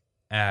tech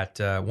at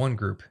one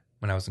group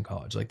when I was in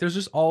college. Like, there's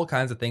just all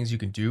kinds of things you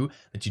can do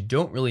that you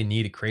don't really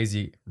need a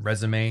crazy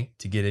resume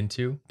to get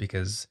into,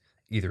 because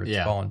either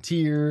it's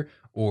volunteer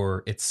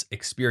or it's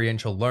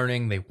experiential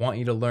learning. They want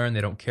you to learn.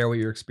 They don't care what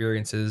your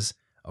experience is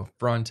up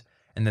front.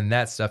 And then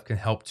that stuff can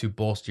help to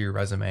bolster your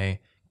resume,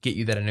 get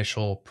you that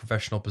initial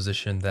professional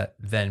position that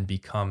then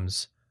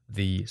becomes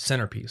the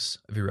centerpiece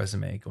of your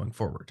resume going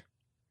forward.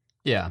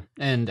 Yeah.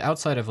 And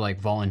outside of like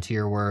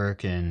volunteer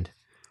work and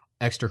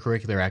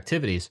extracurricular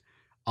activities,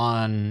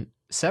 on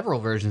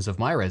several versions of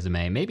my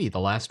resume, maybe the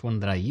last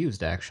one that I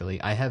used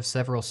actually, I have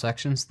several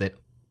sections that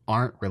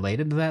aren't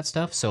related to that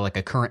stuff. So like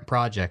a current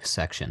projects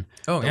section,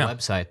 the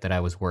website that I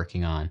was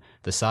working on,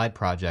 the side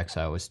projects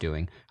I was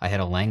doing. I had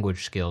a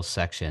language skills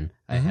section.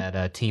 I had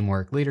a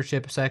teamwork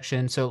leadership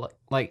section. So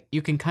like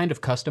you can kind of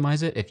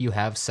customize it if you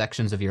have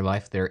sections of your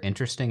life that are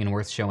interesting and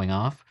worth showing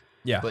off,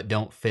 but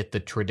don't fit the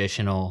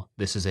traditional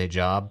this is a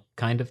job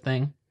kind of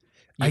thing.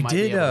 You might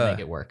be able to make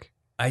it work.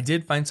 I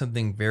did find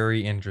something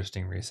very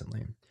interesting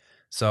recently.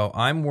 So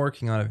I'm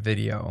working on a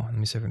video. Let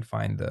me see if I can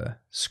find the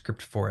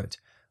script for it.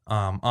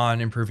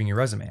 On improving your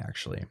resume,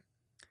 actually.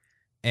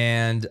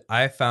 And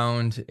I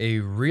found a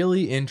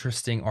really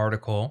interesting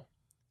article.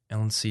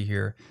 And let's see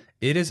here.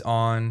 It is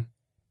on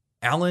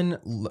Aline,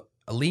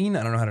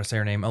 I don't know how to say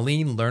her name,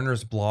 Aline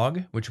Lerner's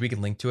blog, which we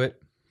can link to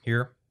it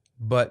here.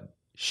 But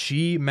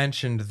she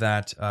mentioned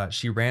that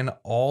she ran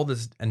all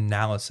this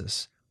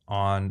analysis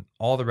on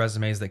all the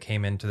resumes that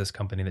came into this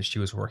company that she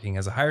was working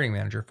as a hiring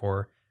manager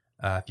for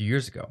a few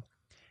years ago.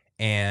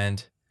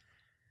 And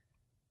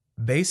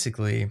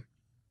basically,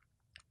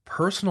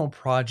 personal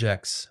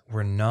projects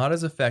were not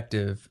as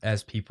effective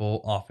as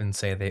people often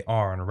say they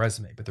are on a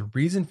resume. But the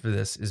reason for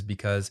this is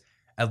because,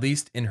 at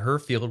least in her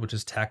field, which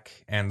is tech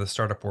and the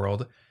startup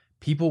world,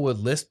 people would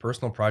list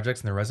personal projects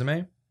in their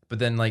resume. But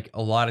then like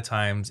a lot of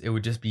times it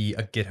would just be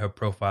a GitHub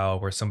profile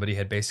where somebody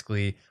had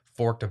basically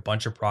forked a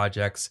bunch of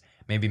projects,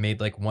 maybe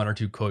made like 1 or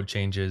 2 code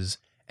changes,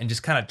 and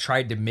just kind of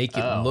tried to make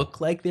it look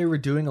like they were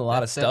doing a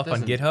lot of stuff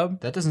on GitHub.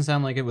 That doesn't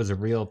sound like it was a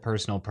real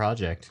personal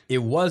project.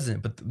 It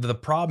wasn't, but the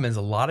problem is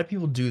a lot of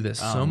people do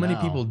this. Many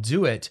people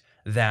do it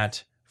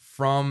that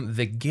from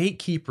the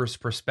gatekeeper's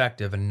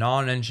perspective, a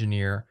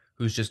non-engineer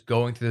who's just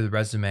going through the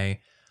resume,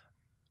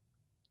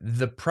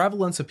 the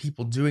prevalence of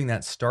people doing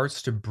that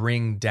starts to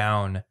bring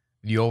down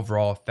the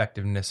overall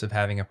effectiveness of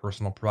having a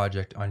personal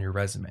project on your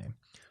resume.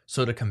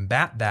 So to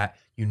combat that,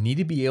 you need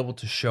to be able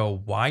to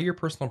show why your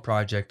personal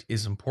project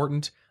is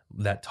important,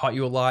 that taught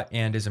you a lot,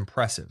 and is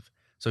impressive.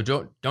 So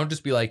don't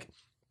just be like,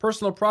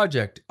 personal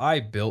project, I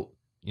built,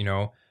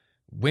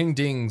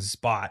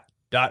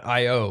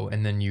 wingdingsbot.io,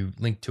 and then you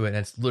link to it, and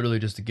it's literally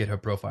just a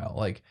GitHub profile.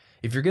 Like,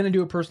 if you're going to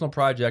do a personal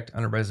project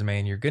on a resume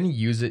and you're going to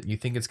use it, and you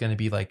think it's going to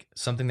be like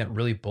something that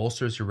really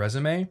bolsters your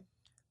resume,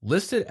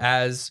 list it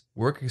as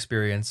work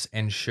experience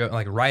and show,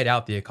 like, write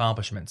out the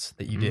accomplishments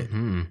that you did.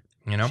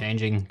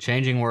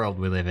 Changing world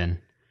we live in.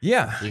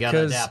 Yeah, you got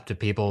to adapt to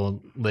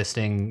people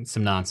listing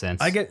some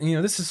nonsense. I get,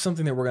 this is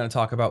something that we're going to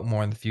talk about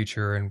more in the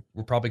future, and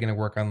we're probably going to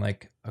work on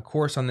like a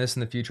course on this in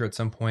the future at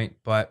some point.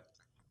 But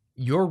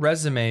your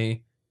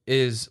resume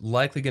is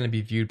likely going to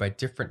be viewed by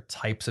different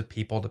types of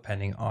people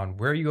depending on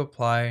where you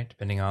apply,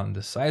 depending on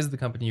the size of the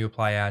company you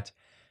apply at.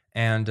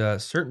 And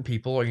certain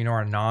people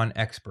are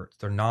non-experts.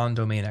 They're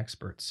non-domain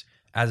experts.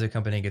 As a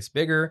company gets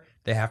bigger,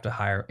 they have to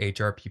hire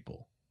HR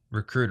people,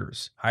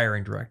 recruiters,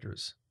 hiring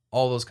directors,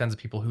 all those kinds of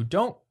people who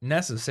don't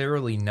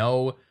necessarily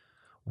know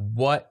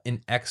what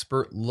an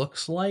expert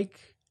looks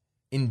like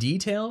in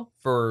detail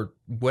for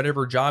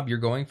whatever job you're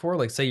going for.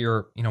 Like, say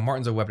you're,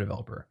 Martin's a web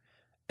developer.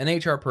 An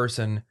HR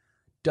person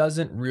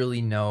doesn't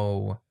really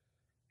know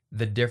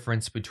the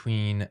difference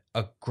between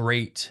a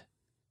great,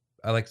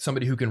 like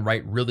somebody who can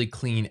write really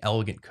clean,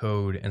 elegant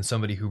code and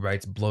somebody who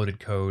writes bloated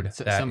code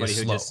that somebody is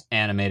who slow. just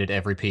animated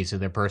every piece of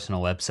their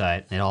personal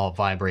website and it all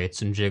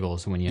vibrates and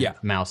jiggles when you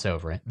mouse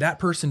over it. That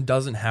person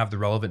doesn't have the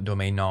relevant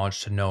domain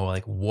knowledge to know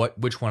like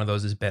which one of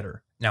those is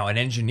better. Now, an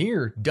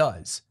engineer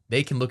does.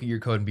 They can look at your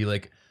code and be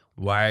like,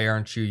 why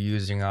aren't you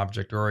using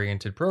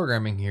object-oriented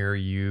programming here,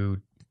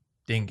 you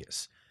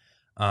dingus?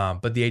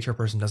 But the HR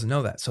person doesn't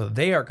know that. So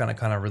they are going to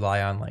kind of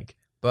rely on like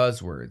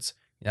buzzwords.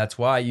 That's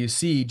why you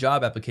see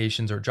job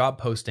applications or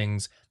job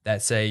postings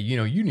that say,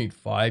 you need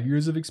 5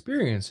 years of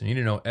experience and you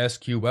need to know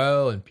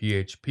SQL and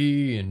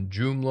PHP and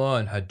Joomla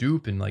and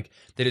Hadoop. And like,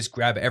 they just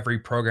grab every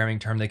programming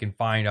term they can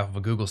find off of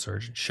a Google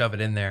search and shove it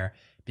in there,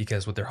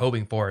 because what they're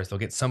hoping for is they'll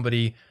get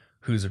somebody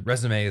whose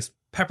resume is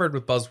peppered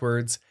with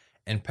buzzwords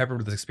and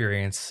peppered with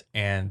experience.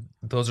 And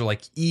those are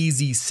like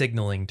easy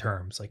signaling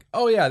terms. Like,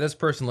 oh yeah, this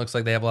person looks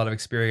like they have a lot of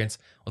experience.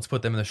 Let's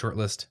put them in the short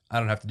list. I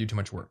don't have to do too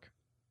much work.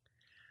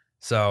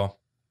 So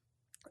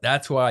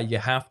that's why you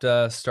have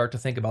to start to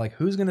think about like,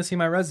 who's going to see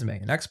my resume,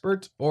 an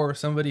expert or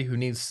somebody who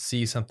needs to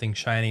see something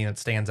shiny that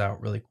stands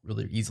out really,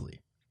 really easily.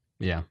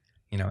 Yeah.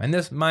 And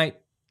this might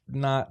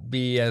not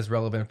be as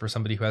relevant for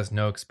somebody who has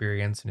no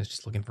experience and is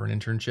just looking for an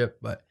internship,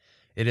 but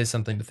it is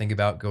something to think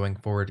about going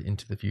forward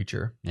into the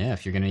future. Yeah.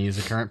 If you're going to use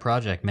a current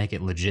project, make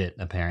it legit,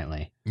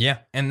 apparently. Yeah.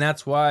 And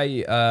that's why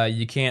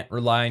you can't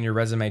rely on your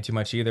resume too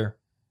much either,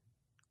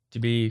 to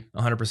be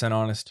 100%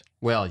 honest.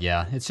 Well,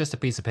 yeah, it's just a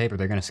piece of paper.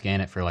 They're going to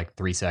scan it for like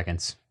 3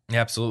 seconds.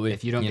 Absolutely.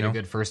 If you don't get a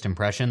good first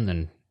impression,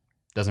 then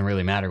it doesn't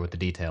really matter what the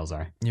details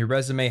are. Your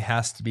resume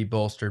has to be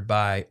bolstered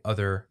by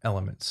other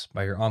elements,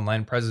 by your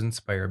online presence,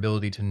 by your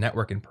ability to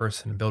network in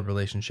person and build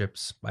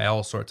relationships, by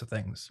all sorts of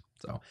things.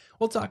 So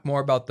we'll talk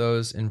more about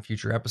those in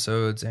future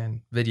episodes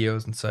and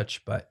videos and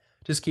such, but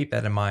just keep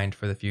that in mind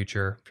for the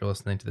future if you're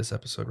listening to this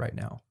episode right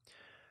now.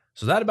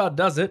 So that about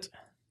does it.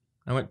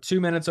 I went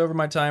 2 minutes over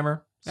my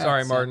timer.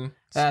 Sorry, Martin.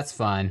 That's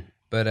fine.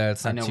 But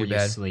it's not too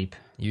bad. You sleep.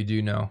 You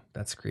do know.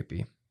 That's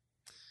creepy.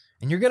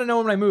 And you're going to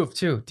know when I move,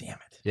 too. Damn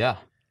it. Yeah.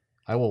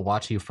 I will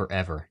watch you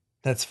forever.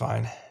 That's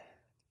fine.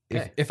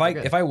 Okay, if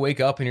I wake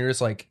up and you're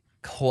just like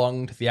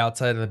clung to the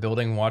outside of the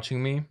building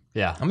watching me,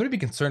 yeah, I'm going to be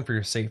concerned for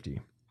your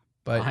safety.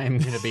 But I'm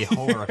going to be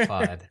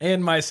horrified.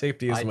 And my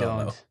safety as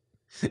well.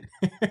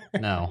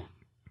 No.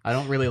 I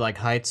don't really like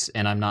heights,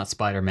 and I'm not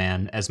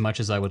Spider-Man as much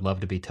as I would love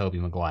to be Tobey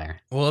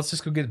Maguire. Well, let's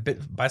just go get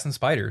bit by some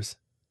spiders.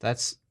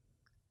 That's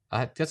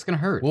gonna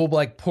hurt. We'll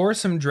like pour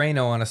some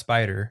Drano on a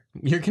spider.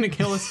 You're gonna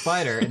kill a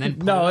spider and then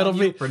no, it'll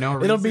be for no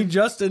reason. It'll be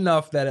just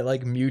enough that it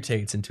like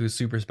mutates into a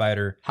super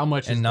spider. How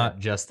much is not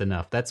just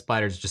enough? That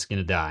spider's just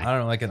gonna die. I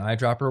don't know, like an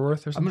eyedropper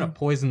worth or something. I'm gonna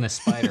poison this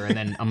spider and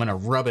then I'm gonna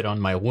rub it on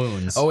my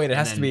wounds. Oh wait, it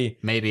has to be.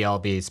 Maybe I'll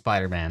be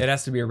Spider-Man. It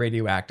has to be a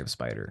radioactive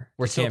spider.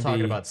 We're still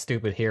talking about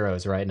stupid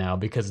heroes right now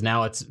because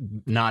now it's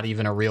not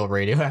even a real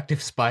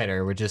radioactive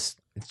spider.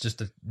 It's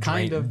just a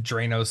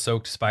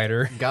Drano-soaked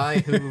spider. Guy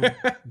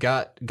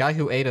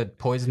who ate a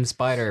poisoned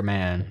spider,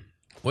 man.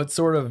 What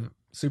sort of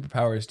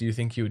superpowers do you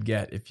think you would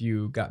get if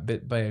you got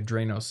bit by a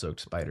Drano-soaked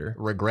spider?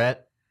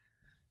 Regret.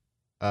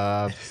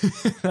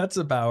 That's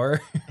a power.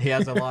 He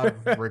has a lot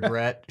of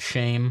regret,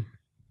 shame.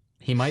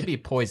 He might be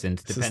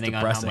poisoned depending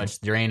on how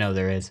much Drano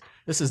there is.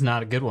 This is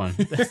not a good one.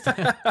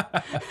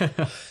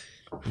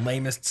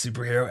 Lamest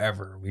superhero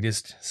ever. We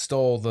just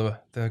stole the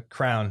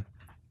crown.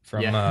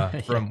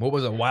 From what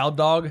was it, Wild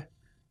Dog?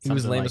 He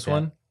was the lamest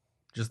one.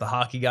 Just the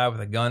hockey guy with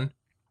a gun.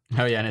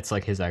 Oh yeah, and it's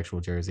like his actual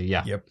jersey.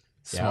 Yeah. Yep.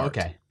 Smart. Yeah,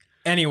 okay.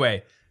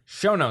 Anyway,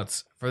 Show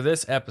notes for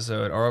this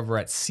episode are over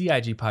at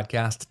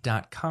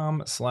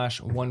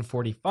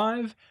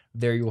cigpodcast.com/145.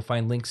 There you will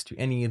find links to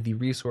any of the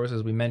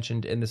resources we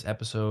mentioned in this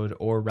episode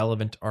or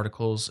relevant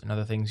articles and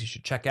other things you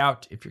should check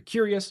out if you're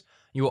curious.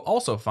 You will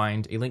also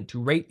find a link to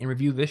rate and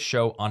review this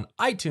show on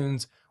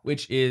iTunes,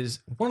 which is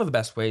one of the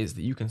best ways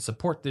that you can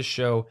support this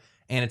show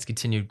and its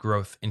continued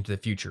growth into the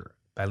future.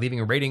 By leaving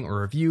a rating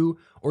or review,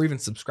 or even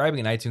subscribing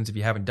in iTunes if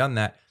you haven't done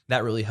that,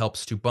 that really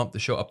helps to bump the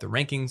show up the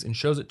rankings and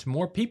shows it to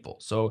more people.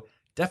 So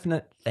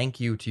definite thank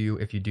you to you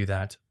if you do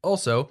that.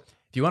 Also,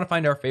 if you want to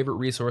find our favorite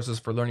resources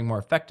for learning more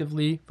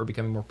effectively, for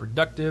becoming more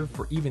productive,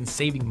 for even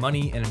saving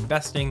money and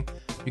investing,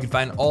 you can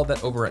find all of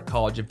that over at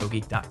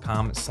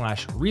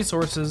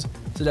collegeinfogeek.com/resources.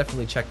 So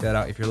definitely check that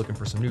out if you're looking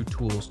for some new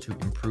tools to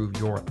improve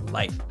your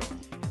life.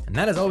 And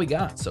that is all we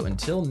got. So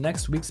until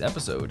next week's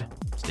episode,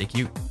 stay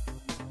cute.